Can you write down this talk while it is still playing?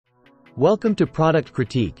Welcome to Product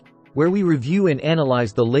Critique, where we review and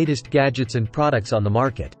analyze the latest gadgets and products on the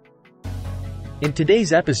market. In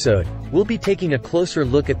today's episode, we'll be taking a closer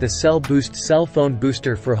look at the CellBoost Cell Phone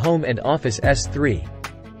Booster for Home and Office S-3,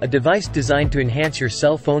 a device designed to enhance your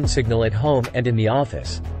cell phone signal at home and in the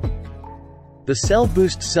office. The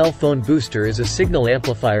CellBoost Cell Phone Booster is a signal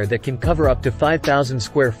amplifier that can cover up to 5,000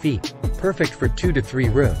 square feet, perfect for 2 to 3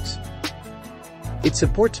 rooms. It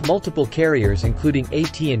supports multiple carriers including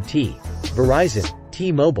AT&T, Verizon,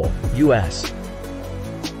 T-Mobile, US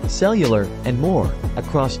Cellular, and more,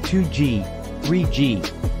 across 2G, 3G,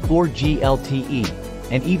 4G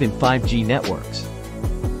LTE, and even 5G networks.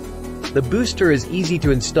 The booster is easy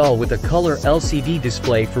to install with a color LCD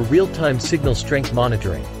display for real-time signal strength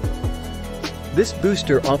monitoring. This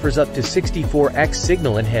booster offers up to 64x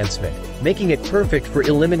signal enhancement, making it perfect for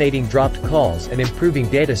eliminating dropped calls and improving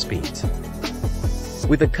data speeds.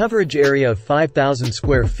 With a coverage area of 5,000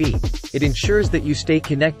 square feet, it ensures that you stay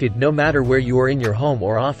connected no matter where you are in your home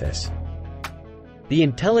or office. The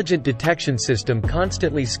intelligent detection system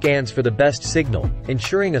constantly scans for the best signal,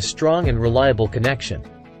 ensuring a strong and reliable connection.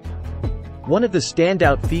 One of the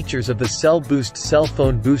standout features of the CellBoost Cell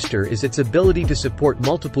Phone Booster is its ability to support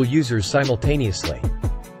multiple users simultaneously.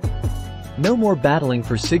 No more battling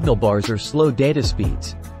for signal bars or slow data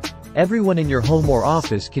speeds. Everyone in your home or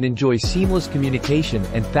office can enjoy seamless communication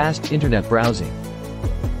and fast internet browsing.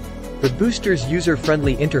 The booster's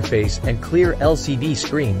user-friendly interface and clear LCD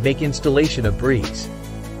screen make installation a breeze.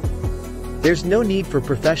 There's no need for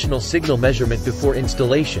professional signal measurement before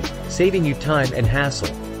installation, saving you time and hassle.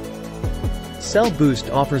 CellBoost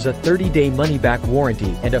offers a 30-day money-back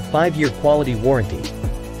warranty and a 5-year quality warranty,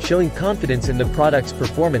 showing confidence in the product's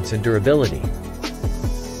performance and durability.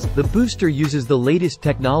 The booster uses the latest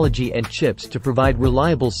technology and chips to provide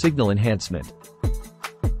reliable signal enhancement.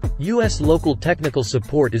 US local technical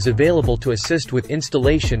support is available to assist with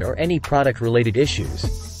installation or any product-related issues.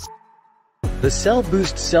 The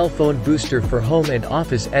CellBoost Cell Phone Booster for Home and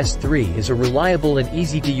Office S-3 is a reliable and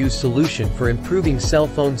easy-to-use solution for improving cell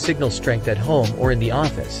phone signal strength at home or in the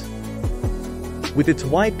office. With its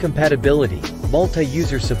wide compatibility,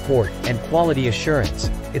 multi-user support, and quality assurance,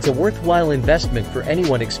 it's a worthwhile investment for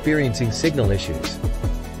anyone experiencing signal issues.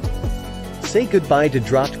 Say goodbye to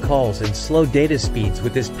dropped calls and slow data speeds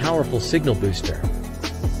with this powerful signal booster.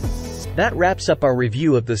 That wraps up our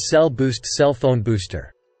review of the CellBoost Cell Phone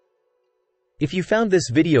Booster. If you found this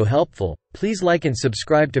video helpful, please like and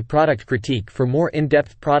subscribe to Product Critique for more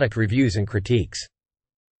in-depth product reviews and critiques.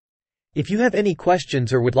 If you have any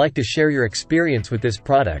questions or would like to share your experience with this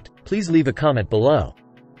product, please leave a comment below.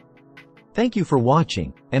 Thank you for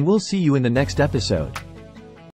watching, and we'll see you in the next episode.